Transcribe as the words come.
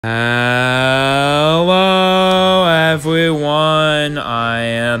Hello everyone, I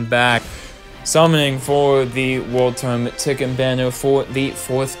am back summoning for the World Tournament Ticket Banner for the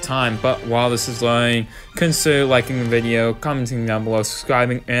 4th time. But while this is loading, consider liking the video, commenting down below,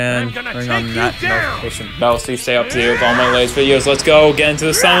 subscribing, and turning on that notification bell so you stay up to date with all my latest videos. Let's go, get into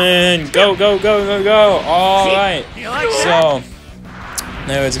the summon! Go, go, go, go, go! Alright, so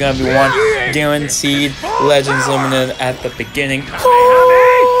there is going to be one guaranteed Legends Limited at the beginning.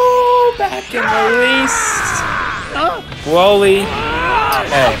 Back in release. BROLY.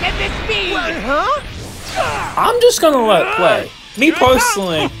 Hey. I'm just gonna let it play. Me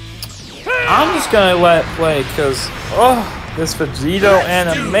personally, I'm just gonna let it play because this Vegito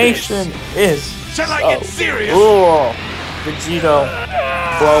animation is so cool. Vegito,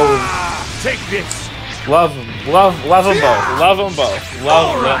 BROLY. Take this. Love them both. Love them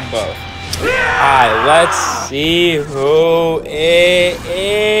both. Alright, let's see who it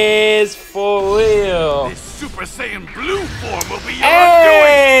is for real. This Super Saiyan Blue form will be your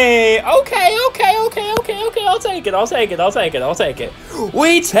Hey! Okay. I'll take it.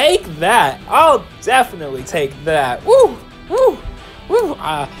 We take that. I'll definitely take that. Woo!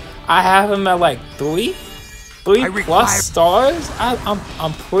 I have him at like 3 plus stars.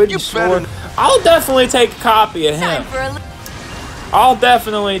 I'm pretty sure. I'll definitely take a copy of him. I'll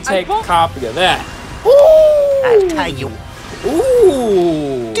definitely take a copy of that. Ooh! I'll tell you.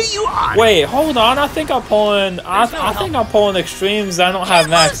 Ooh! Do you want? Wait, hold on. I think I'm pulling. I think I'm pulling extremes. I don't have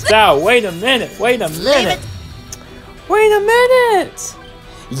maxed out. Wait a minute.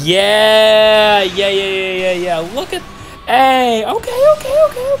 Yeah. Look at. Hey. Okay.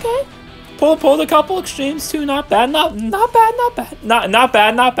 Pulled a couple extremes too. Not bad. Not bad.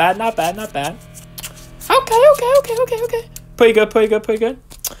 Okay. Pretty good.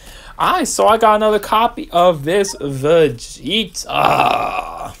 Alright, so I got another copy of this Vegeta.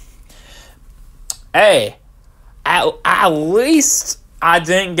 Hey, at least I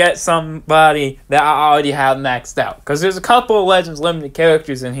didn't get somebody that I already have maxed out. Because there's a couple of Legends Limited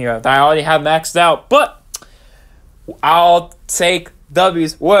characters in here that I already have maxed out. But I'll take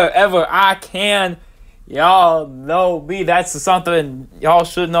W's wherever I can. Y'all know me. That's something y'all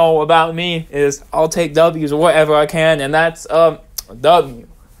should know about me, is I'll take W's wherever I can, and that's W.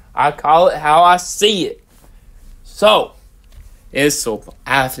 I call it how I see it. So I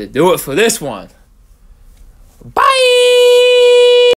have to do it for this one. Bye.